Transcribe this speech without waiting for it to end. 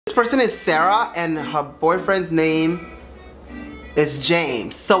This person is Sarah and her boyfriend's name is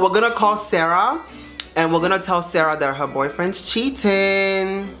James. So we're gonna call Sarah and we're gonna tell Sarah that her boyfriend's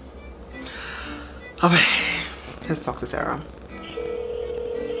cheating. Okay, let's talk to Sarah.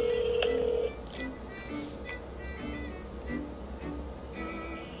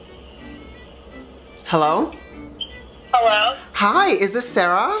 Hello? Hello? Hi, is this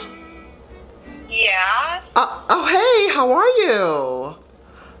Sarah? Yeah? Oh, hey, how are you?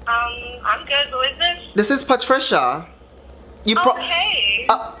 I'm good. Who is this? This is Patricia. Hey.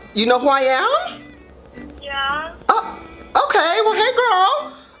 You know who I am? Yeah. Okay, well, hey,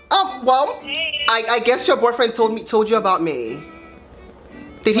 girl. Hey. I guess your boyfriend told you about me.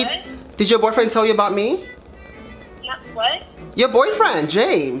 Did your boyfriend tell you about me? What? Your boyfriend,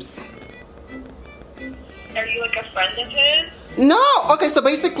 James. Are you like a friend of his? No, okay, so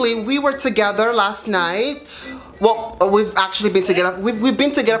basically we were together last night. Well, we've actually been together. We've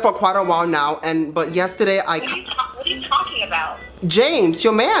been together for quite a while now, but yesterday What are you talking about? James,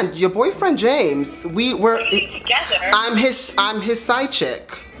 your man, your boyfriend James. We were together. I'm his side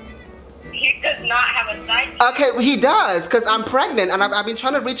chick. He does not have a side chick. Okay, he does, cause I'm pregnant and I've been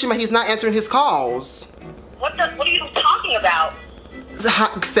trying to reach him and he's not answering his calls. What are you talking about?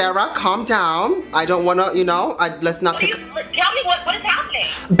 Sarah, calm down. I don't wanna, let's not pick. Tell me what is happening.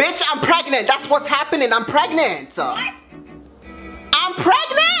 Bitch, I'm pregnant. That's what's happening. I'm pregnant. What? I'm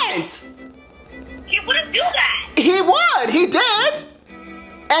pregnant. He wouldn't do that. He would. He did.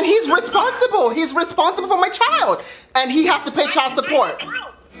 And he's responsible. He's responsible for my child. And he has to pay child support.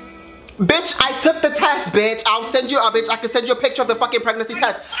 Bitch, I took the test, bitch. I'll send you a bitch. I can send you a picture of the fucking pregnancy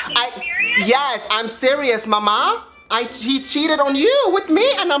test. Serious? Yes, I'm serious, mama. He cheated on you with me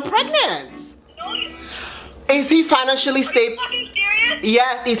and I'm pregnant. No, Is he financially stable? Are you fucking serious?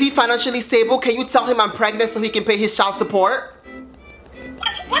 Yes, is he financially stable? Can you tell him I'm pregnant so he can pay his child support?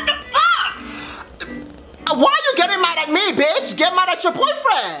 What the fuck? Why are you getting mad at me, bitch? Get mad at your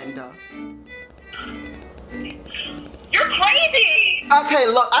boyfriend. You're crazy. Okay,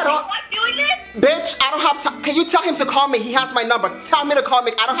 look, I don't... What, doing this? Bitch, I don't have time. Can you tell him to call me? He has my number. Tell me to call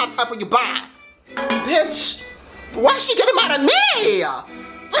me. I don't have time for you. Bye. Bitch, why is she getting mad at me?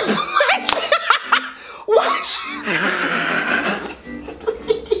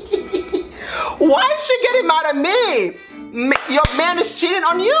 Why is she getting mad at me? Your man is cheating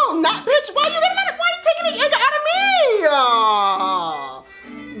on you. Not, bitch, why are you getting mad at me? Why are you taking the anger out of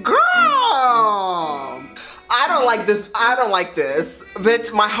me? Girl. I don't like this. I don't like this.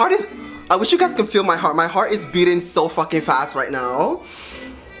 Bitch, my heart is... I wish you guys could feel my heart. My heart is beating so fucking fast right now.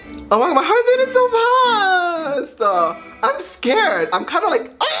 Oh my God, my heart's beating so fast. I'm scared. I'm kind of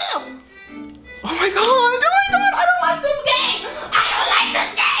like... Oh my God. Oh my God. I don't like this game. I don't like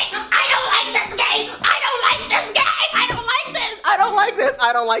this game. I don't like this game. I don't like this game. I don't like this. I don't like this.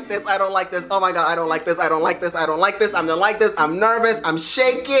 I don't like this. I don't like this. Oh my God. I don't like this. I don't like this. I don't like this. I don't like this. I'm nervous. I'm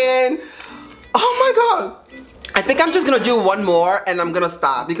shaking. Oh my God. I think I'm just gonna do one more and I'm gonna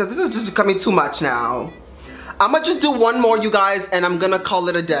stop because this is just becoming too much now. I'm gonna just do one more, you guys, and I'm gonna call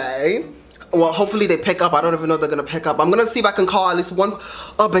it a day. Well, hopefully they pick up. I don't even know if they're gonna pick up. I'm gonna see if I can call at least one.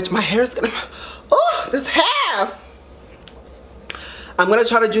 Oh, bitch, my hair is gonna... Oh, this hair. I'm gonna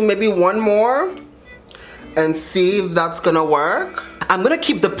try to do maybe one more and see if that's gonna work. I'm gonna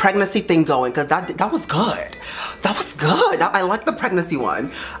keep the pregnancy thing going because that was good. That was good. I like the pregnancy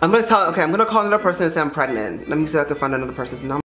one. I'm gonna call another person and say I'm pregnant. Let me see if I can find another person's number.